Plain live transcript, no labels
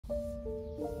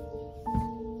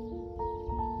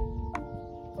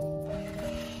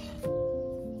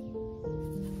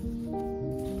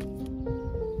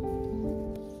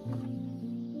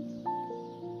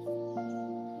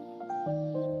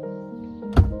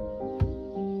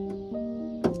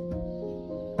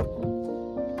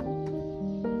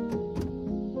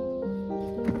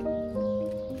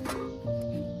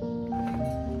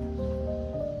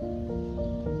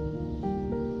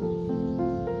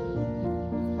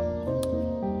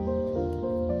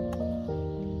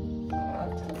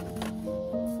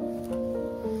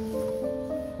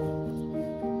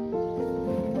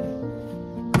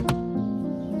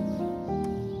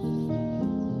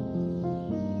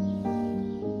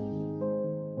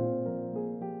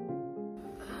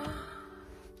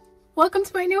Welcome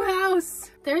to my new house!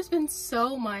 There's been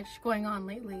so much going on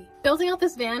lately. Building out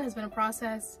this van has been a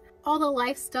process. All the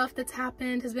life stuff that's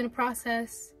happened has been a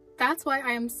process. That's why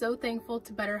I am so thankful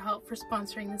to BetterHelp for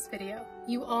sponsoring this video.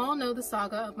 You all know the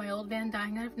saga of my old van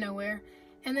dying out of nowhere,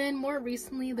 and then more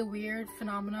recently the weird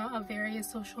phenomena of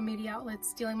various social media outlets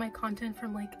stealing my content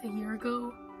from like a year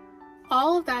ago.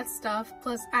 All of that stuff,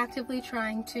 plus actively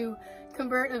trying to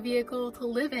convert a vehicle to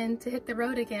live in to hit the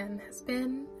road again, has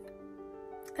been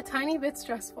a tiny bit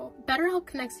stressful. BetterHelp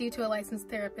connects you to a licensed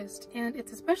therapist, and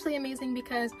it's especially amazing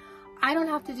because I don't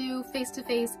have to do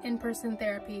face-to-face in-person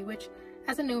therapy, which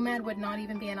as a nomad would not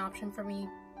even be an option for me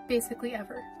basically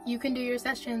ever. You can do your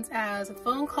sessions as a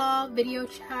phone call, video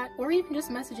chat, or even just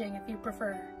messaging if you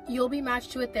prefer. You'll be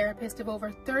matched to a therapist of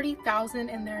over 30,000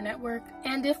 in their network,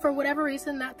 and if for whatever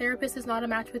reason that therapist is not a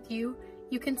match with you,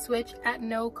 you can switch at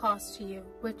no cost to you,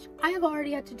 which I have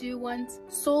already had to do once,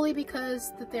 solely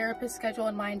because the therapist's schedule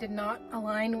and mine did not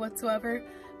align whatsoever.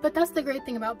 But that's the great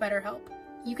thing about BetterHelp.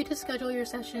 You get to schedule your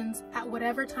sessions at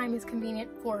whatever time is convenient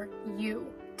for you.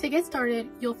 To get started,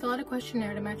 you'll fill out a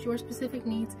questionnaire to match your specific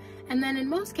needs, and then in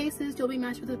most cases, you'll be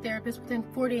matched with a therapist within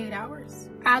 48 hours.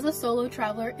 As a solo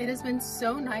traveler, it has been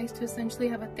so nice to essentially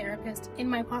have a therapist in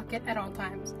my pocket at all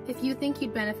times. If you think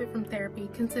you'd benefit from therapy,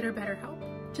 consider BetterHelp.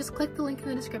 Just click the link in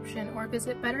the description or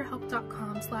visit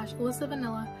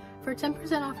betterhelp.com/alyssa.vanilla for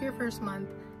 10% off your first month.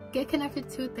 Get connected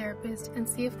to a therapist and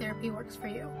see if therapy works for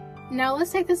you. Now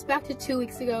let's take this back to 2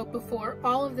 weeks ago before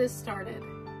all of this started.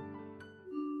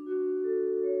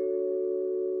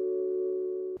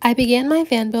 I began my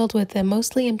van build with a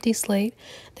mostly empty slate.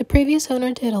 The previous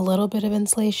owner did a little bit of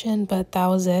insulation, but that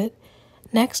was it.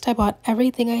 Next, I bought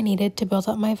everything I needed to build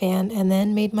up my van and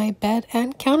then made my bed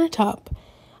and countertop.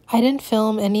 I didn't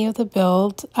film any of the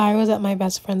build. I was at my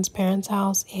best friend's parents'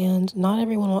 house and not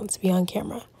everyone wants to be on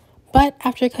camera. But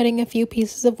after cutting a few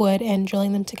pieces of wood and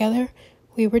drilling them together,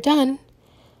 we were done.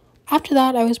 After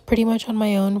that, I was pretty much on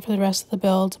my own for the rest of the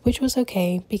build, which was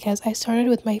okay because I started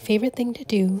with my favorite thing to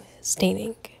do,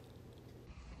 staining.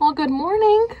 Well, good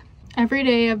morning. Every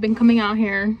day I've been coming out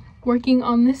here working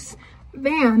on this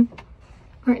van.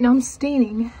 Right now I'm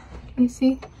staining. Can you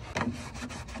see?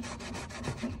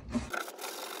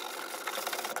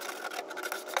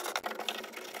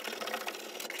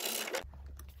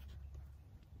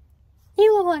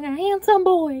 You look like a handsome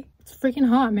boy. It's freaking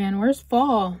hot, man. Where's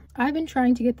fall? I've been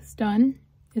trying to get this done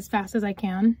as fast as I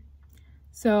can.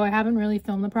 So I haven't really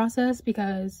filmed the process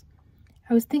because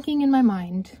I was thinking in my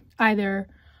mind, either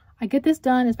I get this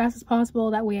done as fast as possible,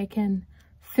 that way I can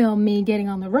film me getting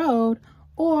on the road,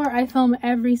 or I film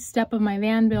every step of my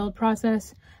van build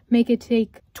process, make it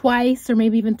take twice or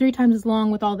maybe even 3 times as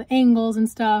long with all the angles and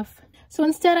stuff. So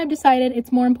instead I've decided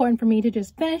it's more important for me to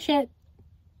just finish it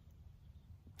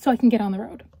so I can get on the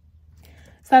road.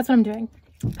 So that's what I'm doing.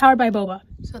 Powered by Boba.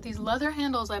 So these leather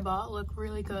handles I bought look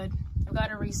really good. I've got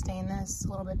to restain this a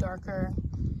little bit darker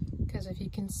because if you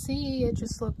can see, it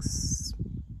just looks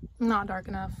not dark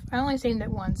enough. I only stained it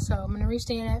once, so I'm going to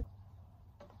restain it.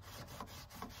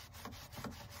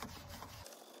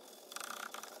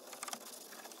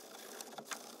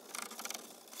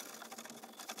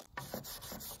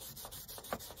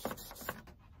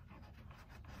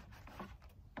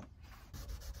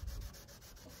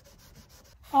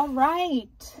 All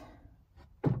right,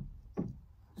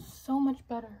 so much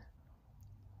better.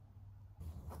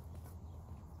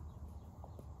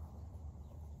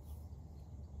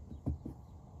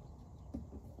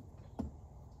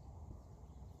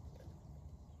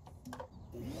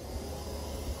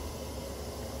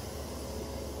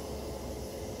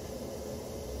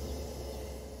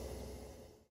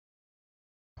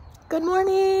 Good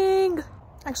morning.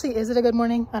 Actually, is it a good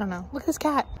morning? I don't know. Look at this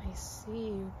cat. I see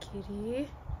you, kitty.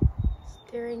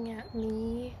 Staring at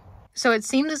me. So it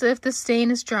seems as if the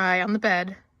stain is dry on the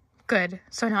bed. Good.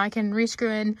 So now I can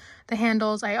rescrew in the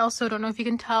handles. I also don't know if you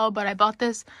can tell, but I bought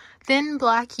this thin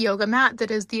black yoga mat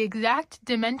that is the exact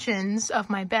dimensions of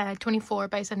my bed, 24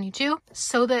 by 72,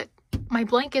 so that my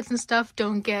blankets and stuff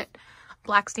don't get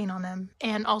black stain on them,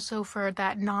 and also for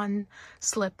that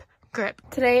non-slip grip.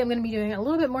 Today I'm going to be doing a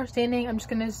little bit more staining. I'm just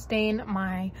going to stain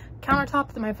my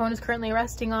countertop that my phone is currently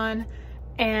resting on,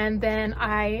 and then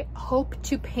I hope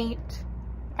to paint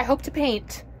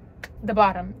the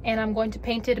bottom, and I'm going to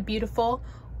paint it a beautiful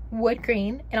wood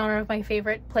green in honor of my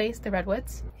favorite place, the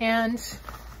redwoods. And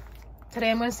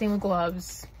today I'm going to stain with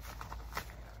gloves.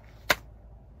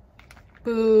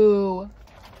 Boo.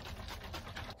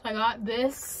 So I got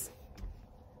this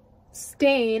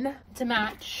stain to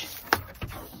match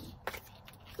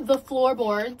the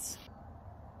floorboards.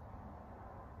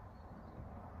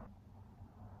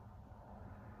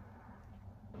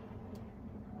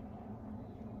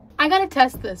 I gotta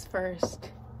test this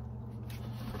first.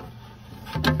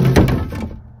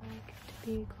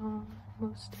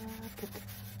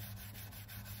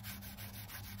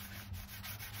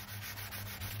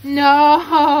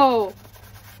 No!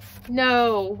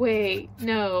 No, wait,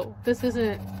 no. This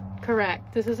isn't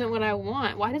correct. This isn't what I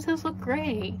want. Why does this look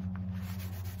gray?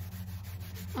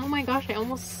 Oh my gosh, I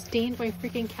almost stained my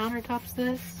freaking countertops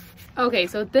this. Okay,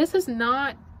 so this is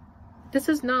not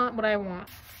what I want.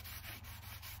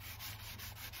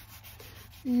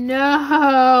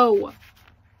 No!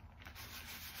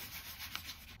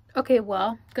 Okay,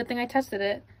 well, good thing I tested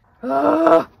it.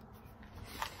 Ah!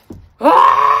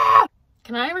 Ah!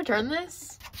 Can I return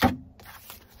this?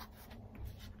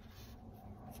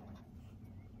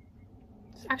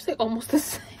 It's actually almost the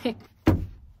same.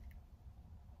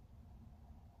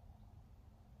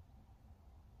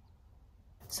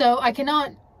 So I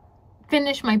cannot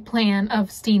finish my plan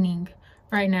of staining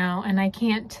right now, and I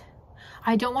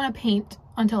don't want to paint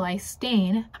until I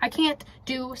stain. I can't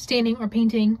do staining or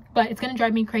painting, but it's gonna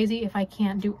drive me crazy if I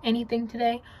can't do anything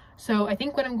today. So I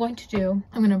think what I'm going to do,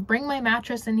 I'm gonna bring my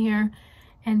mattress in here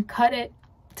and cut it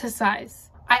to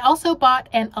size. I also bought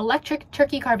an electric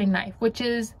turkey carving knife, which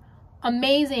is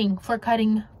amazing for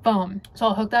cutting foam. So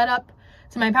I'll hook that up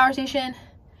to my power station,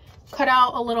 cut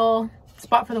out a little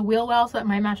spot for the wheel well so that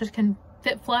my mattress can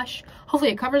fit flush.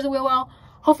 Hopefully it covers the wheel well.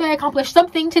 Hopefully I accomplished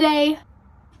something today.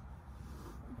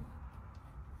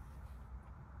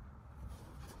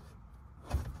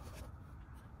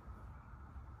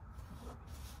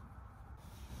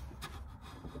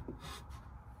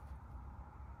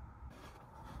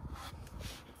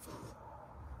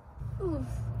 Oof.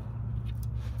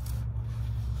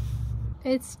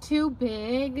 It's too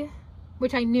big,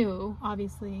 which I knew,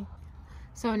 obviously.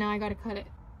 So now I gotta cut it.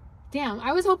 Damn,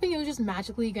 I was hoping it was just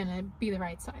magically gonna be the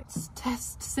right size.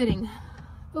 Test sitting.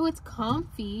 Oh, it's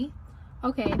comfy.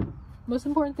 Okay, most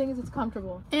important thing is it's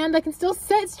comfortable. And I can still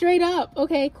sit straight up.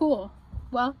 Okay, cool.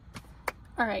 Well,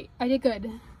 all right, I did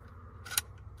good.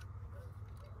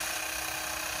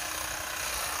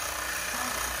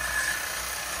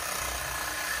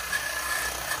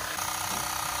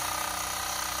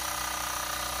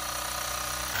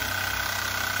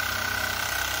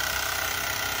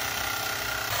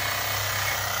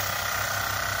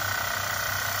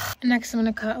 Next, I'm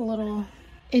gonna cut a little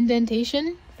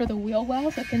indentation for the wheel well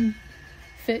so it can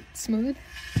fit smooth.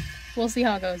 We'll see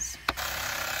how it goes.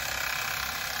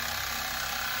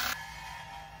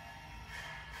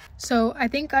 So I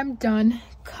think I'm done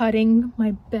cutting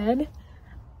my bed.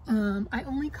 I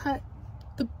only cut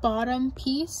the bottom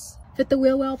piece, fit the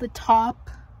wheel well. The top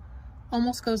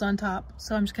almost goes on top,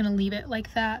 so I'm just gonna leave it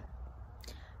like that.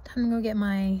 Time to go get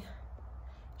my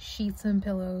sheets and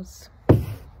pillows.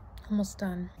 Almost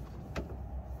done.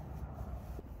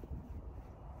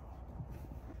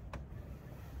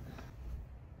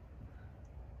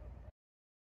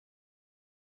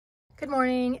 Good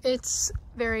morning. It's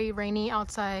very rainy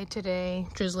outside today,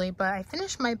 drizzly, but I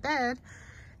finished my bed.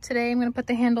 Today I'm going to put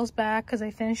the handles back because I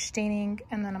finished staining,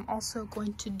 and then I'm also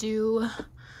going to do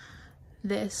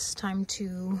this. Time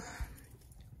to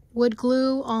wood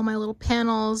glue all my little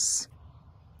panels.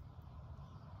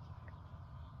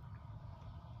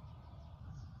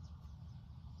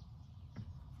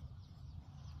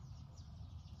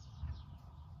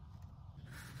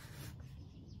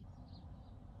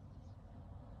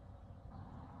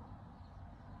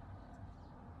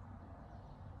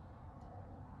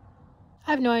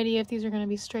 I have no idea if these are going to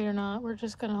be straight or not. We're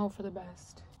just going to hope for the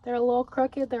best. They're a little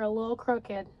crooked. They're a little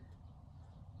crooked.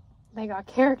 They got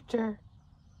character.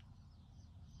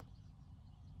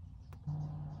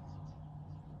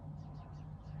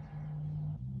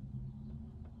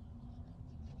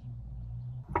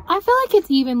 I feel like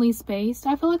it's evenly spaced.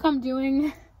 I feel like I'm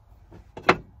doing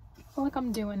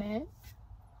it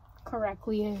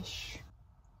correctly-ish.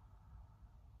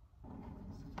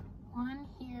 One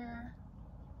here.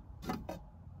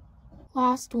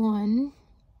 Last one.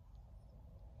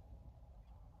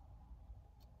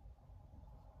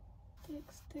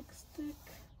 Stick.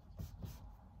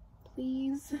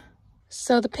 Please.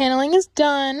 So the paneling is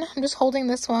done. I'm just holding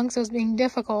this one because it was being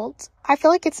difficult. I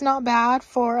feel like it's not bad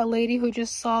for a lady who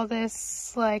just saw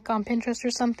this like on Pinterest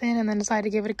or something and then decided to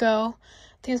give it a go.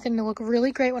 I think it's going to look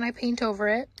really great when I paint over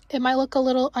it. It might look a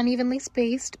little unevenly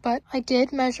spaced, but I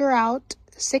did measure out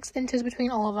 6 inches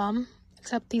between all of them,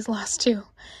 except these last two.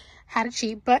 Had it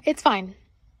cheap, but it's fine.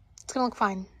 It's gonna look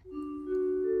fine.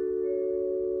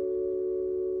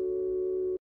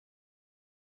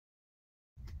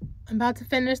 I'm about to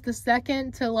finish the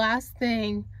second to last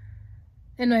thing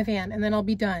in my van, and then I'll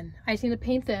be done. I just need to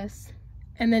paint this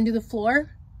and then do the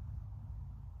floor.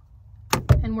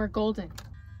 and we're golden.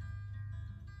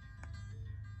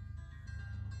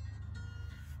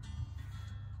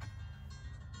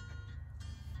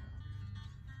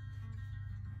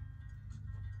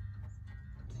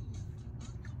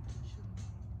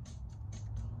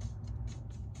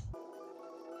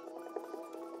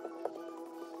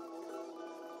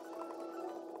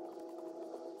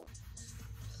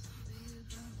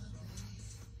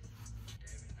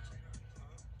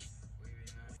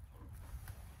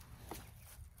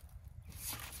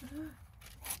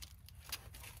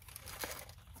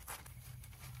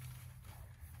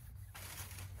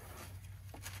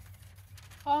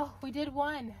 Oh, we did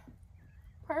one.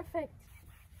 Perfect.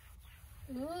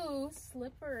 Ooh,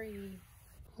 slippery.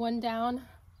 One down.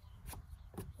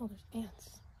 Oh, there's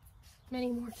ants.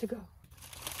 Many more to go.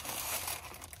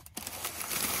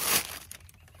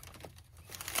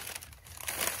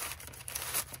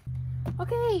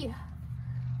 Okay.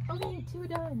 Okay, 2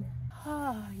 done.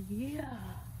 Ah, yeah.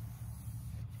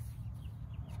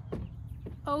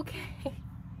 Okay.